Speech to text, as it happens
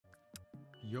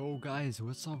Yo guys,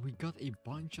 what's up? We got a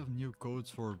bunch of new codes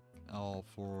for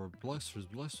Blox.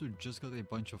 Blox just got a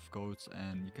bunch of codes,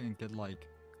 and you can get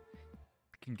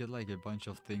like a bunch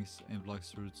of things in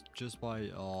Blox just by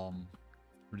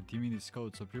redeeming these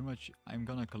codes. So pretty much I'm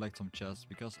gonna collect some chests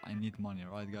because I need money,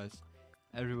 right guys?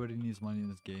 Everybody needs money in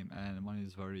this game, and money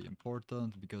is very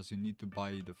important because you need to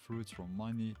buy the fruits from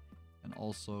money, and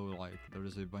also like there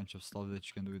is a bunch of stuff that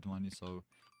you can do with money. So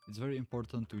it's very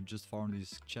important to just farm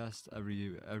these chests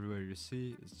everywhere you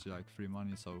see. It's like free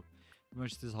money. So pretty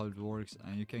much this is how it works,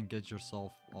 and you can get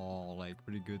yourself like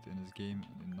pretty good in this game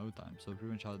in no time. So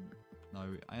pretty much now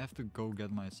I have to go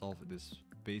get myself this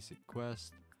basic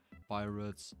quest,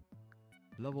 pirates,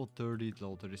 level 30 to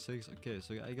level 36. Okay,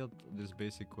 so I got this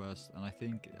basic quest, and I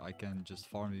think I can just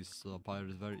farm these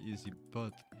pirates very easy.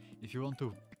 But if you want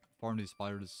to farm these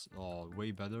pirates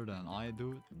way better than I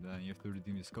do, then you have to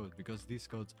redeem these codes, because these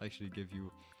codes actually give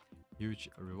you huge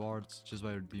rewards just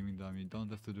by redeeming them. You don't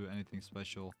have to do anything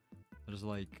special. There's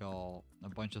like a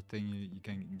bunch of things you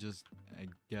can just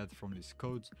get from these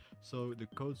codes. So the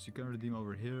codes you can redeem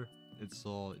over here, it's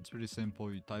pretty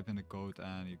simple. You type in the code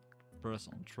and you press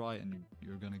on try, and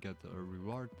you're gonna get a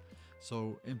reward.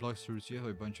 So in Blox you have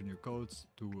a bunch of new codes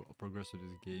to progress with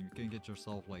this game. You can get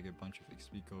yourself like a bunch of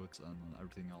XP codes and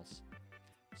everything else.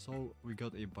 So we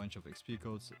got a bunch of XP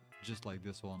codes just like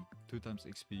this one, 2 times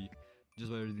XP.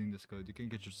 Just by reading this code you can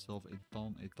get yourself a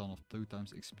ton of 2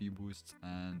 times XP boosts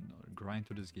and grind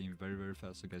to this game very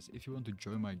fast. So guys, if you want to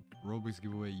join my Robux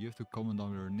giveaway, you have to comment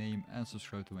down your name and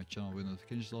subscribe to my channel with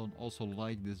notifications on. Also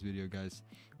like this video guys,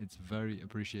 it's very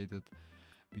appreciated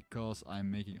because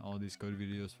I'm making all these code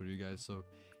videos for you guys. So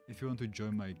if you want to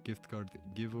join my gift card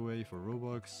giveaway for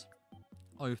Robux,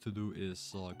 all you have to do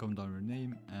is comment down your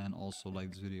name and also like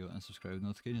this video and subscribe with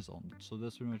notifications on. So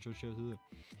that's pretty much what you have to do.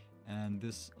 And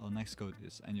this next code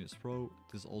is NUS Pro.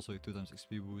 This is also a 2 times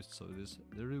XP boost. So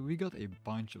we got a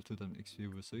bunch of 2 times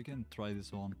XP boosts. So you can try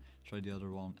this one, try the other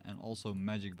one, and also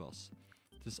Magic Boss.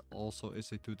 This also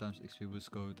is a 2 times XP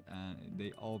boost code, and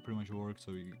they all pretty much work.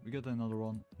 So we got another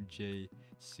one,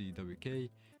 JCWK.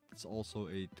 It's also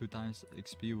a 2 times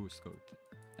XP boost code.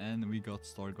 And we got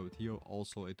Star Goat Hero,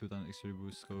 also a 2 times XP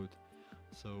boost code.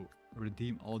 So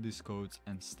redeem all these codes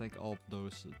and stack up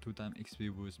those 2 times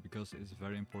XP boosts, because it's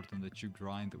very important that you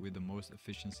grind with the most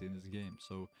efficiency in this game.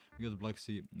 So we got the Black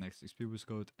Sea next XP boost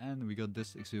code, and we got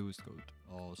this XP boost code,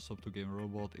 sub to Game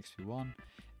Robot XP1,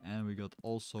 and we got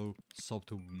also sub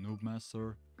to Noob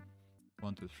Master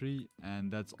 123,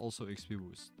 and that's also XP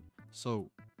boost.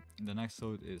 So the next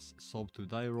code is sub to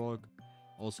Dialog,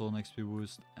 also an XP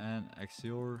boost, and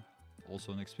Axior,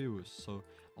 also an XP boost. So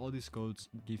all these codes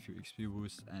give you XP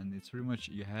boost, and it's pretty much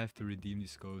you have to redeem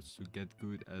these codes to get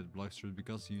good at Blox,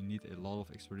 because you need a lot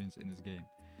of experience in this game.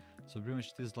 So pretty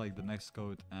much this is like the next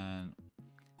code, and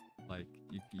like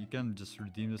you can just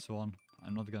redeem this one.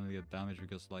 I'm not gonna get damaged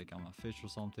because like I'm a fish or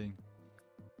something.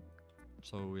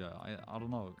 So yeah, I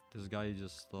don't know, this guy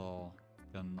just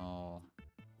can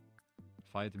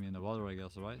fight me in the water, I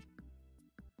guess, right?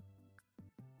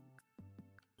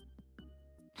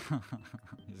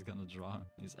 He's gonna drown.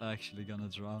 He's actually gonna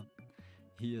drown.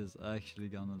 He is actually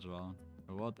gonna drown.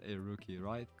 What a rookie,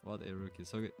 right? What a rookie.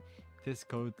 So this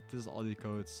is all the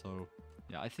codes. So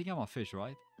yeah, I think I'm a fish,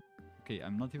 right? Okay,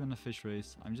 I'm not even a fish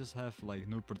race. I'm just have like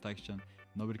no protection.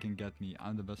 Nobody can get me.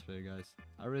 I'm the best player, guys.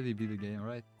 I already beat the game,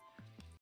 right?